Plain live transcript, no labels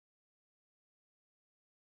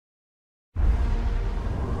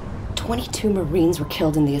22 Marines were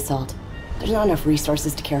killed in the assault. There's not enough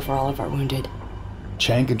resources to care for all of our wounded.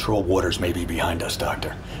 Chang control waters may be behind us,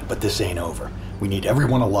 Doctor, but this ain't over. We need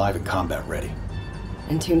everyone alive and combat ready.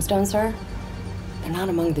 And Tombstone, sir? They're not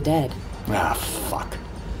among the dead. Ah, fuck.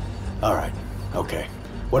 All right, okay.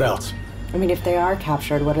 What else? I mean, if they are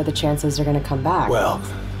captured, what are the chances they're gonna come back? Well,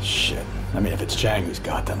 shit. I mean, if it's Chang who's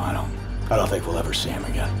got them, I don't think we'll ever see him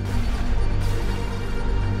again.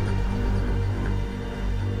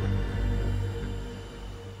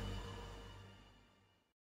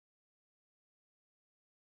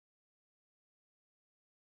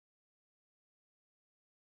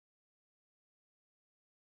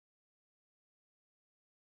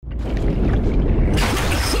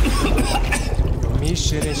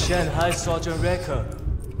 Mission in Shanghai, Sergeant Recker.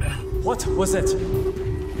 What was it?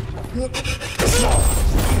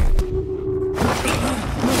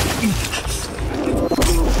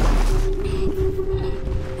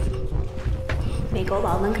 美国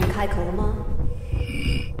佬们肯开口了吗？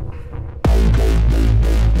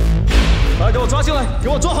把给我抓进来，给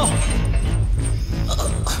我抓好！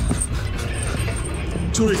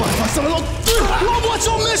罪犯发生了我们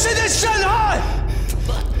做 mission in Shanghai。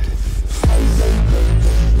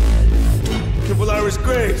 Irish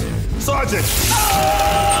Graves! Sergeant!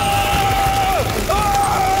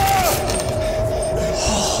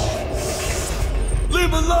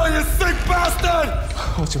 Leave alone, you sick bastard!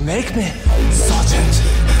 What'd you make me, Sergeant?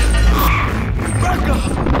 Wrecker!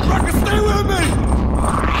 Wrecker, stay with me!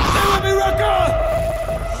 Stay with me, Wrecker!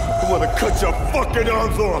 I'm gonna cut your fucking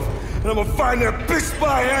arms off, and I'm gonna find that bitch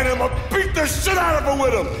spy hand, and I'm gonna beat the shit out of her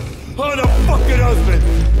with him! I'm the fucking husband!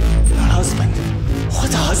 Your husband?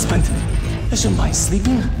 What husband? Is your mind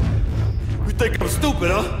sleeping? You think I'm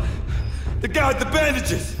stupid, huh? The guy with the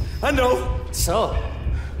bandages. I know. So,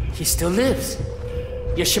 he still lives.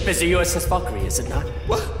 Your ship is a USS Valkyrie, is it not?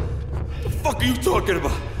 What? The fuck are you talking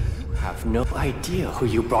about? You have no idea who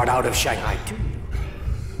you brought out of Shanghai, do you?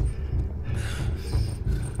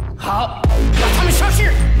 好，让他们上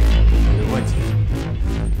市。没问题。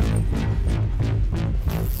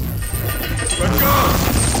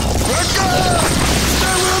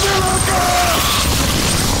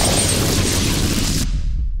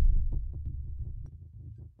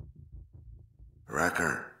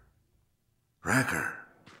Wrecker.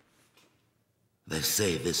 They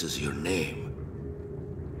say this is your name.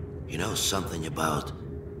 You know something about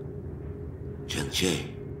Chen.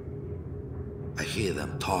 I hear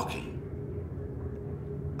them talking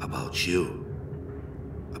about you,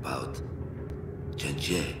 about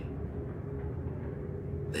Chen.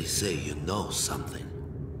 They say you know something.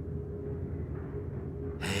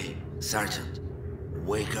 Hey, Sergeant,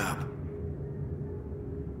 wake up.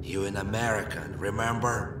 You're an American,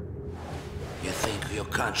 remember? You think your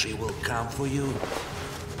country will come for you?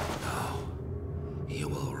 No. You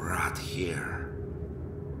will rot here.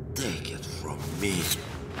 Take it from me.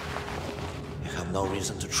 You have no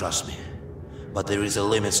reason to trust me, but there is a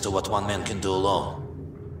limit to what one man can do alone.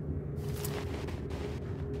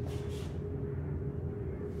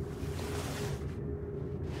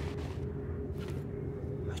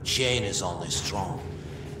 A chain is only strong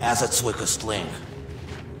as its weakest link.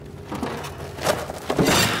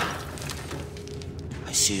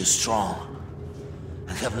 I see you strong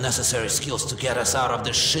and have necessary skills to get us out of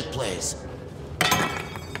this shit place.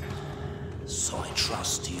 So I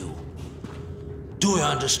trust you. Do you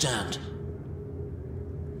understand?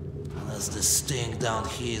 Unless this sting down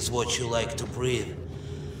here is what you like to breathe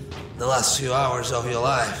the last few hours of your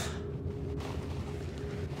life.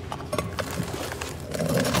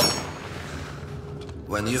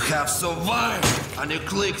 When you have survived a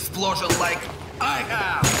nuclear explosion like I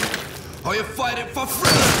have, or you're fighting for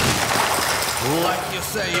freedom, like you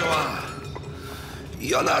say you are,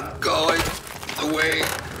 you're not going to wait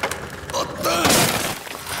or die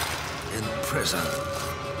in prison.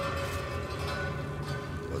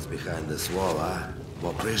 What's behind this wall, huh?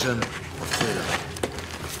 More prison or freedom?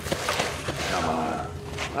 Come on,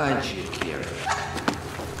 aren't you curious?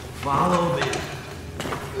 Follow me.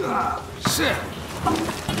 Shit!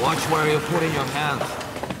 Watch where you're putting your hands.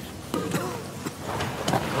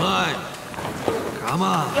 Good. Come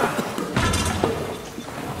on.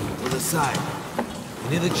 To the side. You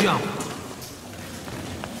need to jump.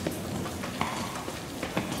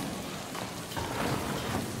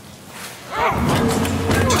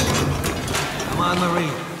 Come on,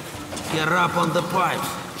 Marine. Get up on the pipes.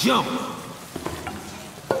 Jump!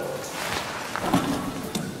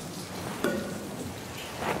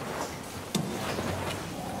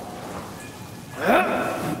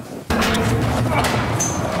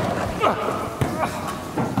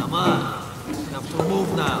 Come on. You have to move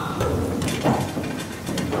now.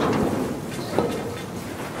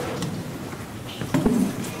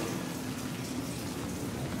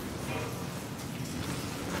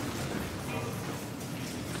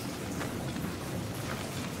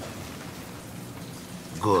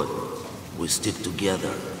 Good. We stick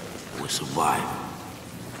together. We survive.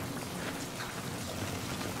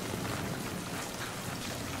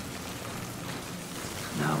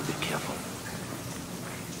 Now be careful.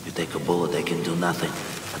 You take a bullet, they can do nothing.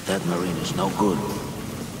 But that Marine is no good.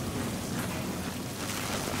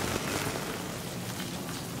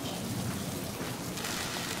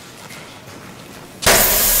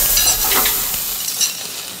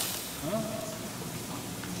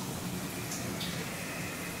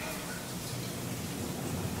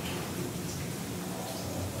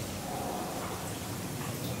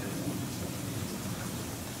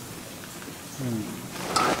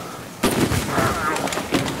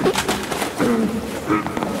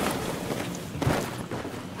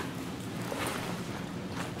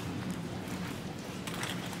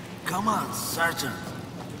 Come on, Sergeant.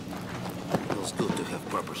 Feels good to have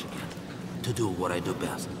purpose again. To do what I do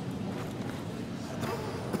best.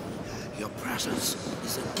 Your presence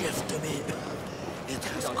is a gift to me. It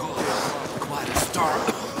has caused quite a start.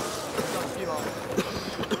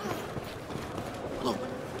 Look,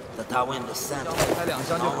 the tower in the center. On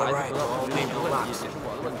the right, all manual locks. You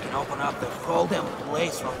can open up the whole damn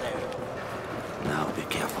place from there. Now be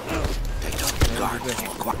careful. Take out the guard.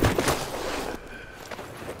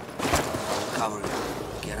 Cover it.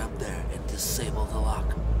 Get up there and disable the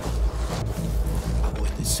lock.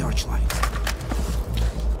 Avoid the searchlight.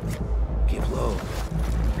 Keep low.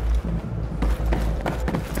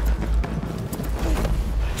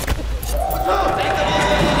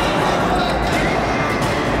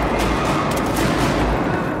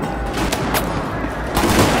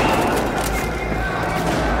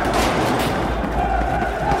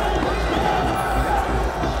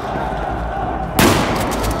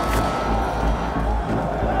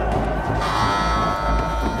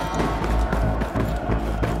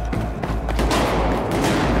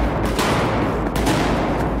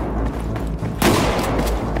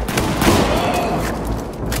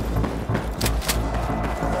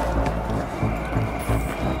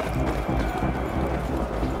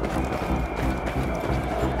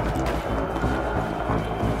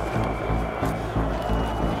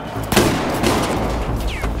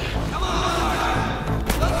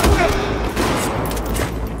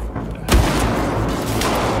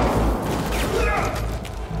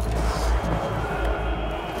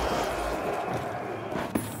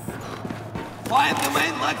 Find the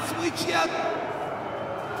main light switch yet?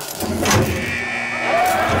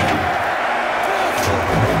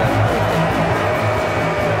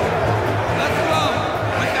 Let's go!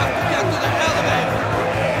 We have to get to the elevator!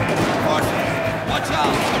 Horses, watch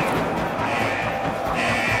out!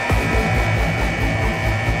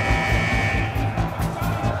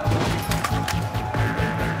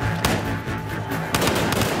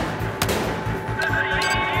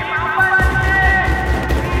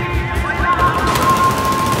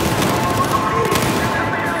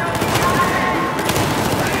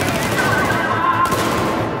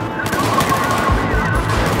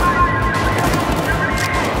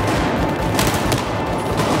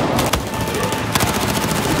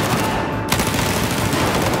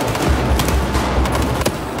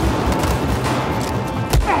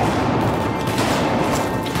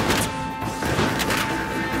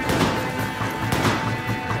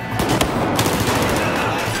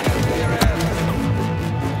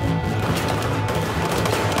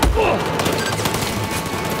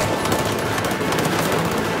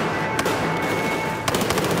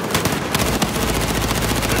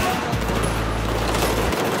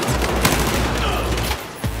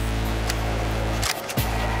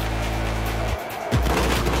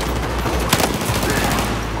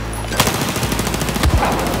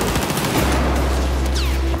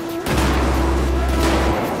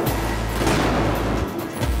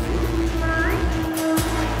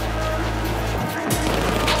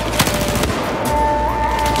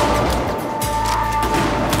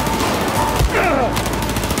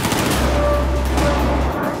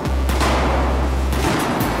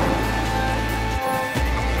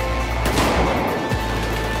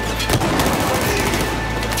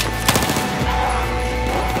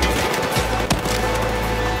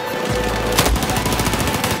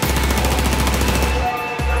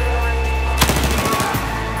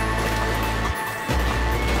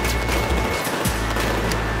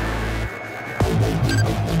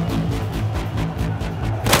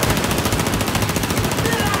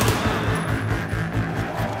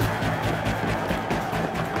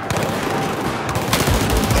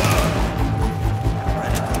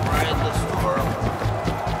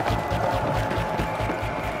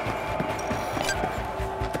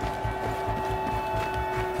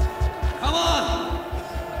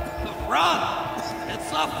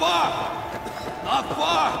 Not far! Not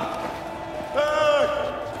far! Hey!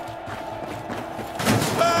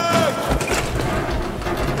 Hey!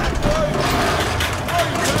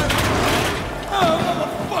 Oh,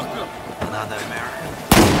 motherfucker! Another American.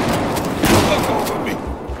 Fuck over me!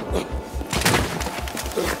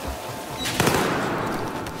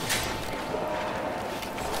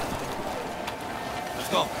 Let's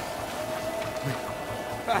go.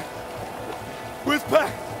 Where's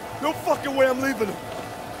Pac? No fucking way I'm leaving him.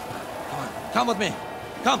 Come with me.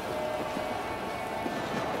 Come.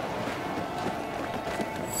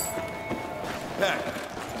 Pac,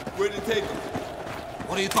 where'd you take him?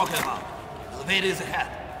 What are you talking about? Elevator is ahead.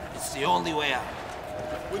 It's the only way out.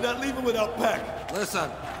 We're not leaving without Pac.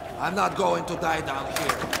 Listen, I'm not going to die down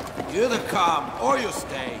here. You either come or you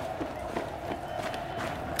stay.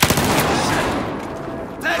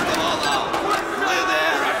 Take them all out. Clear the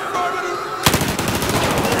air. Affirmative.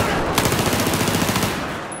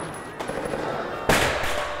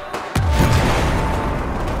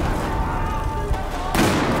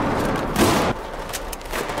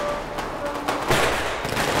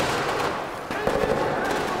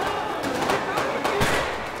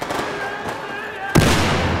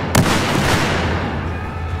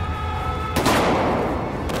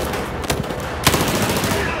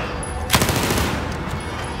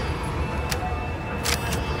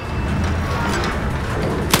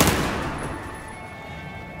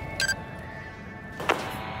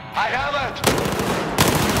 I have it!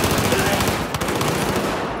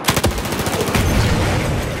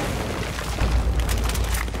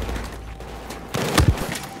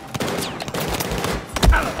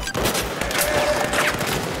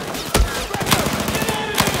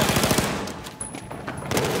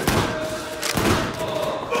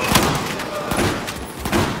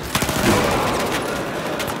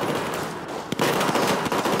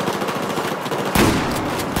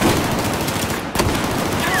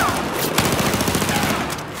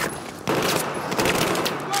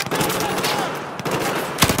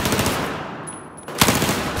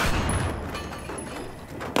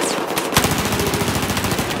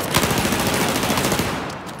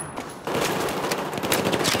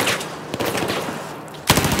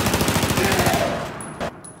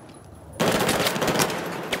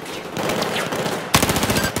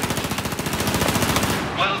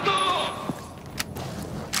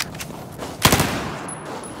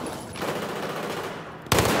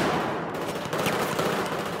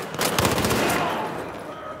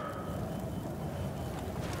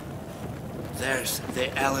 There's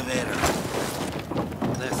the elevator.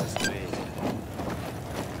 This is crazy.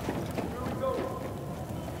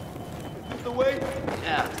 Is this the way?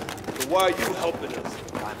 Yeah, So why are you helping us?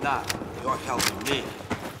 I'm not. You're helping me.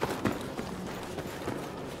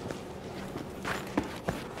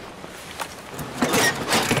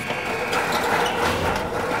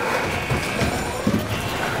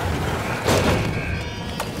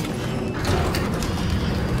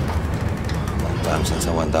 Long time since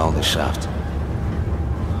I went down this shaft.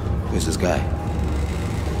 Who's this guy?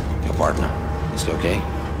 Your partner? Is he okay?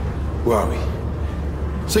 Where are we?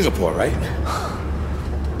 Singapore, right?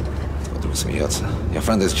 Вдруг смеется. Your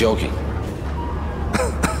friend is joking.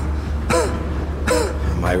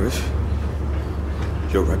 I'm Irish.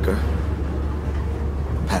 You're Wrecker.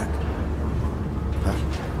 Pac. Huh?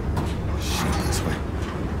 Shit, this way.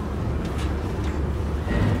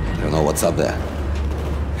 You know what's up there?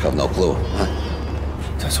 You have no clue, huh?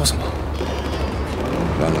 That's awesome.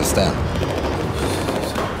 You understand?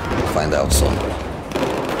 Find out soon.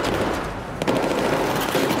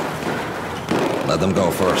 Let them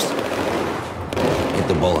go first. Hit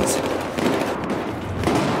the bullets.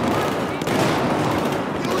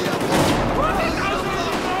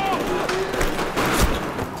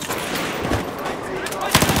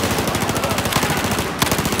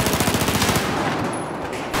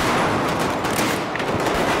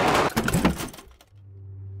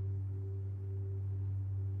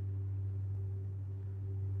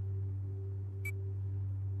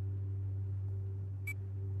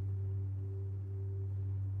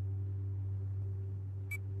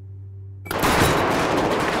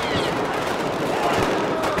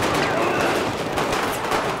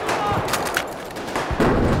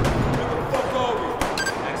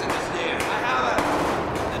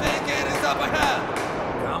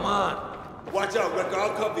 Watch out, Wrecker.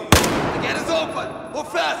 I'll cover you. The gate is open. Move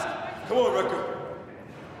fast. Come on, Wrecker.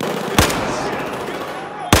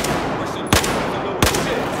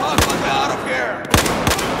 Fuck, let me out of here.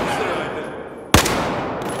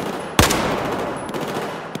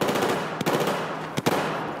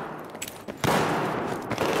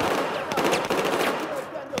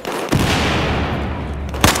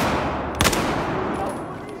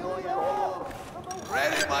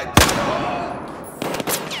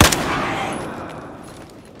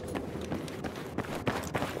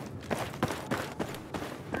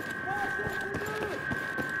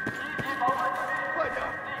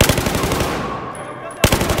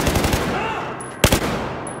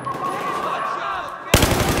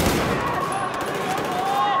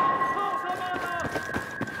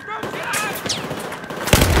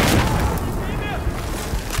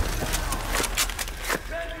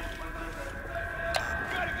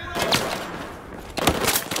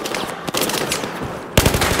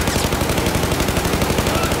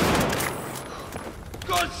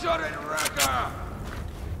 Don't shoot it, Wrecker!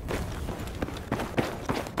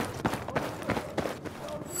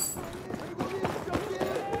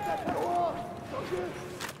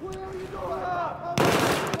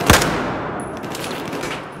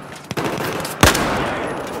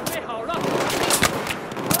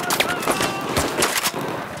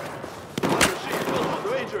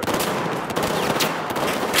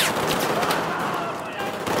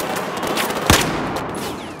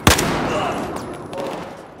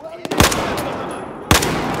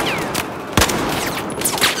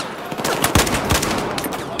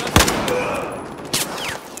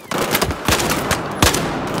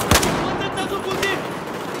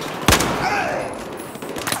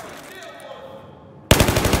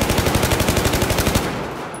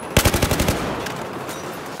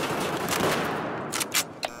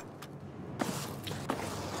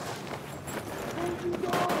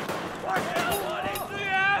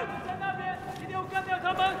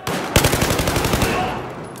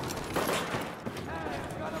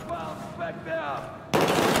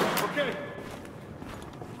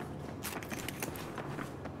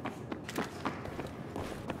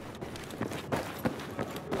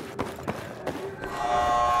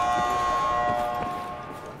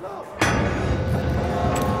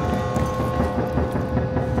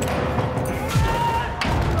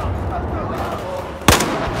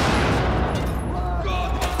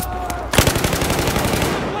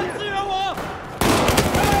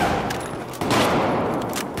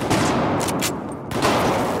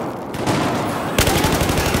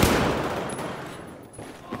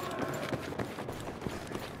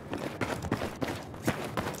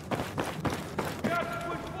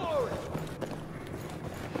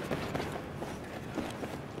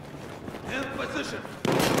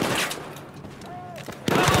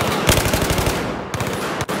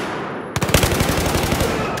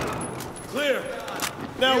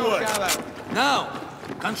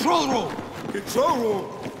 Control room! Control room?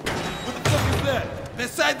 What the fuck is that?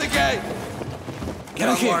 Beside the gate! Get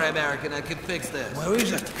Don't here. worry, American, I can fix this. Where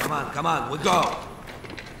is it? Come on, we go.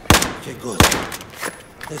 Okay, good.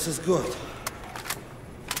 This is good.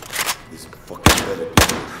 This fucking better be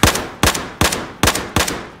good.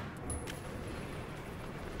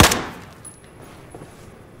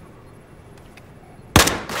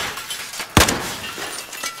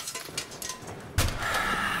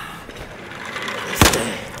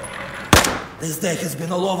 This day has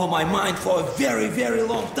been all over my mind for a very, very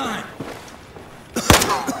long time.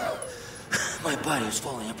 My body is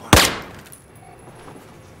falling apart.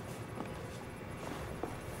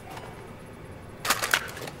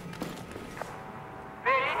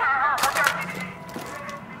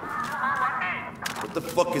 What the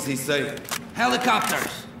fuck is he saying?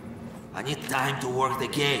 Helicopters! I need time to work the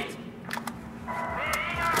gate.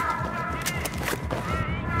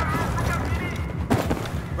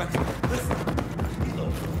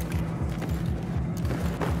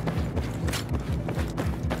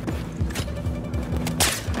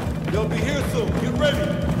 They'll be here soon. Get ready.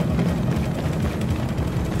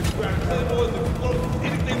 Grab claymores, explosives,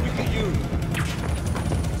 anything we can use.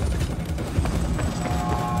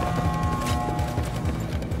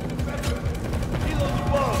 Kilos of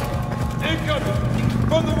bombs. Incoming.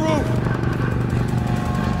 From the roof.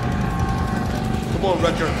 Come on,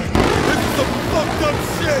 Wrecker. This is some fucked up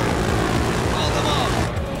shit. Hold them off!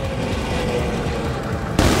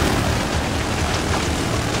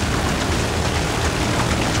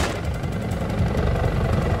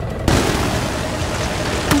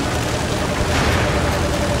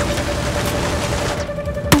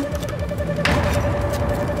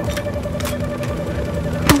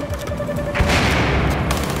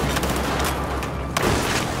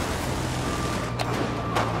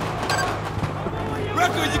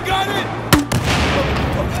 Wrecker, you got it?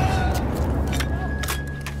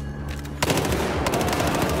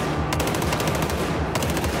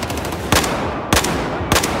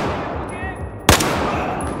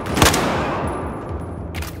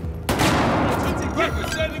 Wrecker,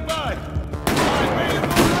 standing by.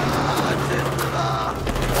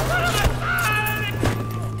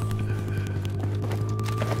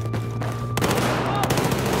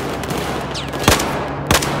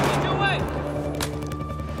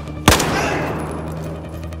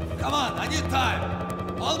 Come on, I need time.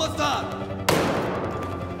 Almost done.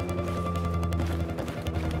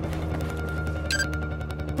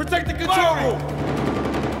 Protect the control room.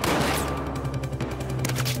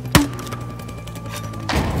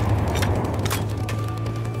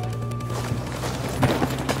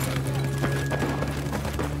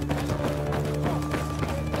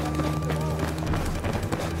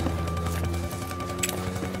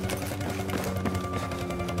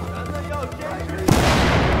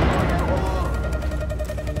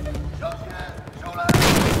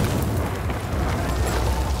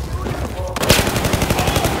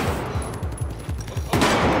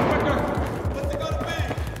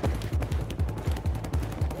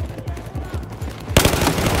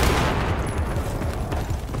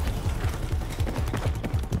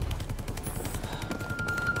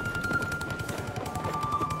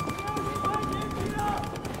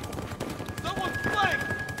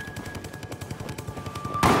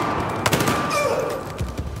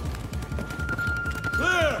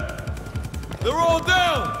 They're all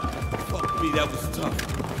down! Fuck me, that was tough.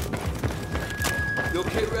 You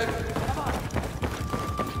okay, Rick? Come on.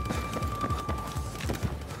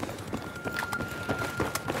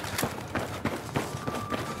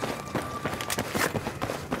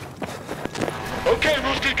 Okay,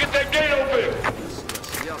 Rooster, get that gate open!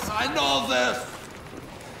 Yes, I know this!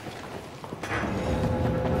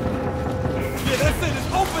 Yeah, that's it, it's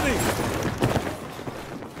opening!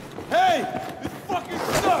 Hey! It's fucking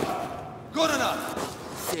stuck! Good enough.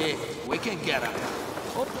 See, we can get him.